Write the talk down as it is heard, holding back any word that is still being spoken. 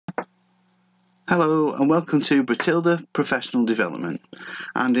Hello and welcome to Bratilda Professional Development,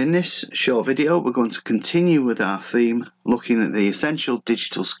 and in this short video we're going to continue with our theme looking at the essential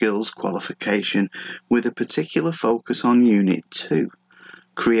digital skills qualification with a particular focus on Unit 2,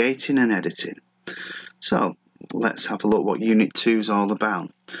 creating and editing. So let's have a look what Unit 2 is all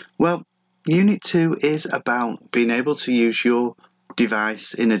about. Well, Unit 2 is about being able to use your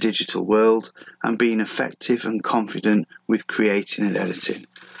device in a digital world and being effective and confident with creating and editing.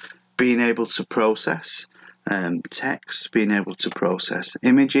 Being able to process text, being able to process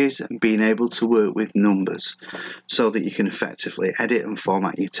images, and being able to work with numbers so that you can effectively edit and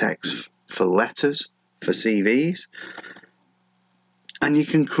format your text for letters, for CVs, and you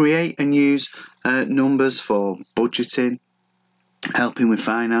can create and use numbers for budgeting, helping with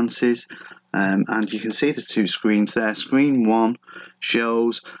finances, and you can see the two screens there. Screen 1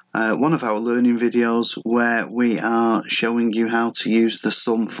 shows one of our learning videos where we are showing you how to use the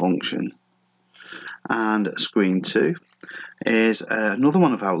sum function, and screen 2 is another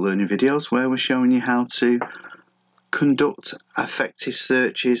one of our learning videos where we're showing you how to conduct effective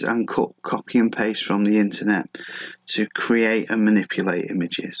searches and cut, copy and paste from the internet to create and manipulate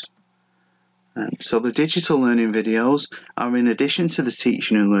images. So the digital learning videos are in addition to the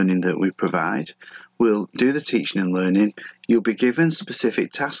teaching and learning that we provide. We'll do the teaching and learning, you'll be given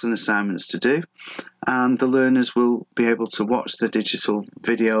specific tasks and assignments to do, and the learners will be able to watch the digital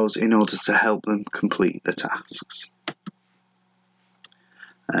videos in order to help them complete the tasks.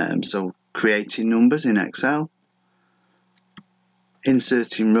 So creating numbers in Excel,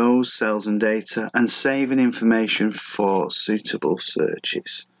 inserting rows, cells and data, and saving information for suitable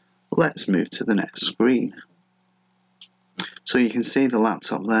searches. Let's move to the next screen. So you can see the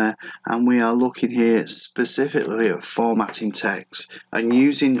laptop there, and we are looking here specifically at formatting text and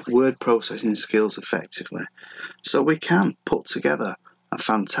using word processing skills effectively. So we can put together a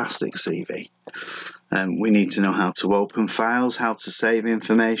fantastic CV. We need to know how to open files, how to save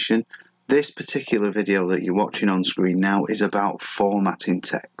information. This particular video that you're watching on screen now is about formatting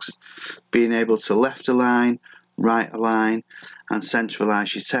text, being able to left align, right align, and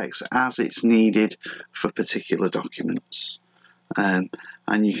centralize your text as it's needed for particular documents.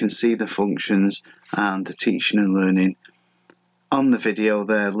 And you can see the functions and the teaching and learning on the video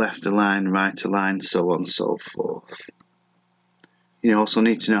there, left align, right align, so on and so forth. You also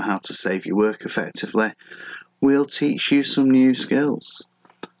need to know how to save your work effectively. We'll teach you some new skills.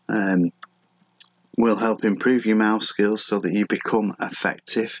 We'll help improve your mouse skills so that you become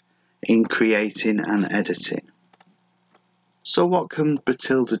effective in creating and editing. So what can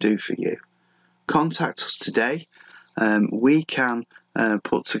Bratilda do for you? Contact us today. We can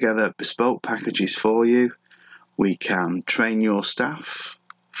put together bespoke packages for you. We can train your staff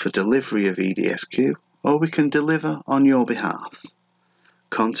for delivery of EDSQ, or we can deliver on your behalf.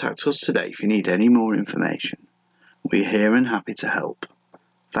 Contact us today if you need any more information. We're here and happy to help.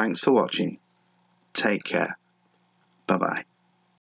 Thanks for watching. Take care. Bye-bye.